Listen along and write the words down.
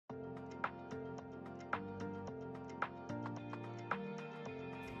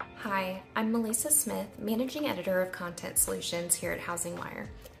Hi, I'm Maleesa Smith, Managing Editor of Content Solutions here at HousingWire,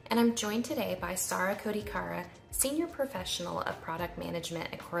 and I'm joined today by Sara Kodikara, Senior Professional of Product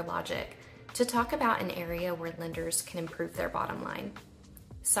Management at CoreLogic, to talk about an area where lenders can improve their bottom line.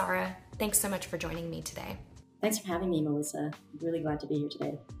 Sara, thanks so much for joining me today. Thanks for having me, Maleesa. I'm really glad to be here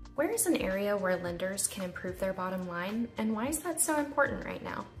today. Where is an area where lenders can improve their bottom line, and why is that so important right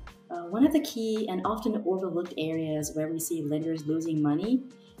now? One of the key and often overlooked areas where we see lenders losing money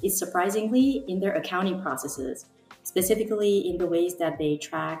is surprisingly in their accounting processes, specifically in the ways that they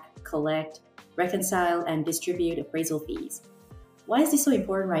track, collect, reconcile, and distribute appraisal fees. Why is this so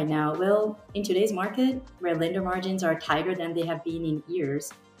important right now? Well, in today's market, where lender margins are tighter than they have been in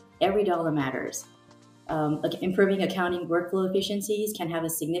years, every dollar matters. Improving accounting workflow efficiencies can have a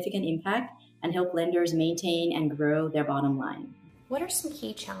significant impact and help lenders maintain and grow their bottom line. What are some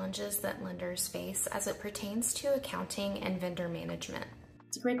key challenges that lenders face as it pertains to accounting and vendor management?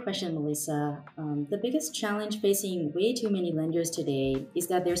 It's a great question, Maleesa. The biggest challenge facing way too many lenders today is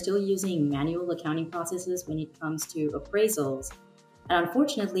that they're still using manual accounting processes when it comes to appraisals. And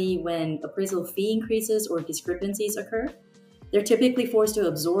unfortunately, when appraisal fee increases or discrepancies occur, they're typically forced to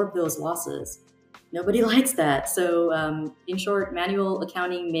absorb those losses. Nobody likes that. So in short, manual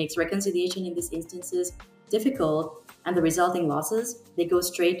accounting makes reconciliation in these instances difficult, and the resulting losses, they go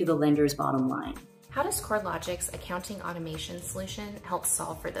straight to the lender's bottom line. How does CoreLogic's accounting automation solution help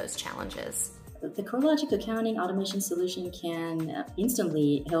solve for those challenges? The CoreLogic accounting automation solution can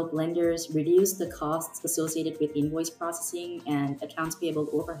instantly help lenders reduce the costs associated with invoice processing and accounts payable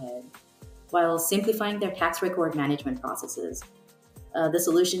overhead, while simplifying their tax record management processes. The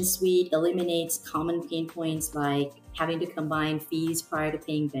solution suite eliminates common pain points like having to combine fees prior to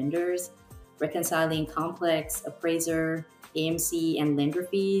paying vendors, reconciling complex appraiser, AMC, and lender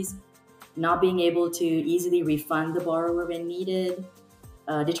fees, not being able to easily refund the borrower when needed,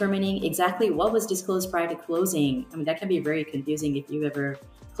 determining exactly what was disclosed prior to closing. I mean, that can be very confusing if you ever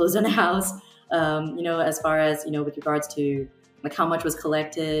close on a house, as far as, with regards to like how much was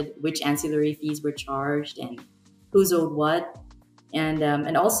collected, which ancillary fees were charged, and who's owed what.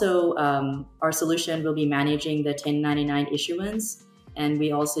 And also our solution will be managing the 1099 issuance, and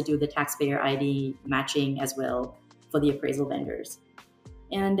we also do the taxpayer ID matching as well for the appraisal vendors.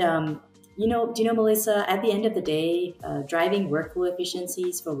 And do you know, Maleesa, at the end of the day, driving workflow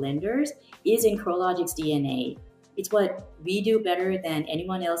efficiencies for lenders is in CoreLogic's DNA. It's what we do better than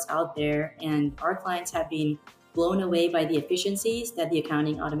anyone else out there, and our clients have been blown away by the efficiencies that the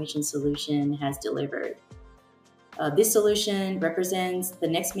accounting automation solution has delivered. This solution represents the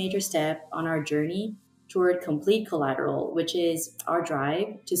next major step on our journey toward complete collateral, which is our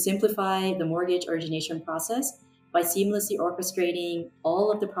drive to simplify the mortgage origination process by seamlessly orchestrating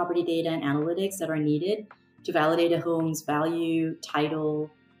all of the property data and analytics that are needed to validate a home's value, title,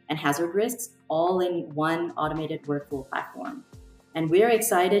 and hazard risks, all in one automated workflow platform. And we're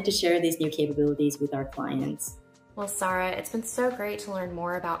excited to share these new capabilities with our clients. Well, Sara, it's been so great to learn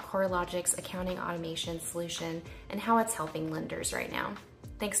more about CoreLogic's accounting automation solution and how it's helping lenders right now.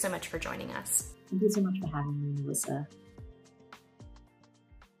 Thanks so much for joining us. Thank you so much for having me, Maleesa.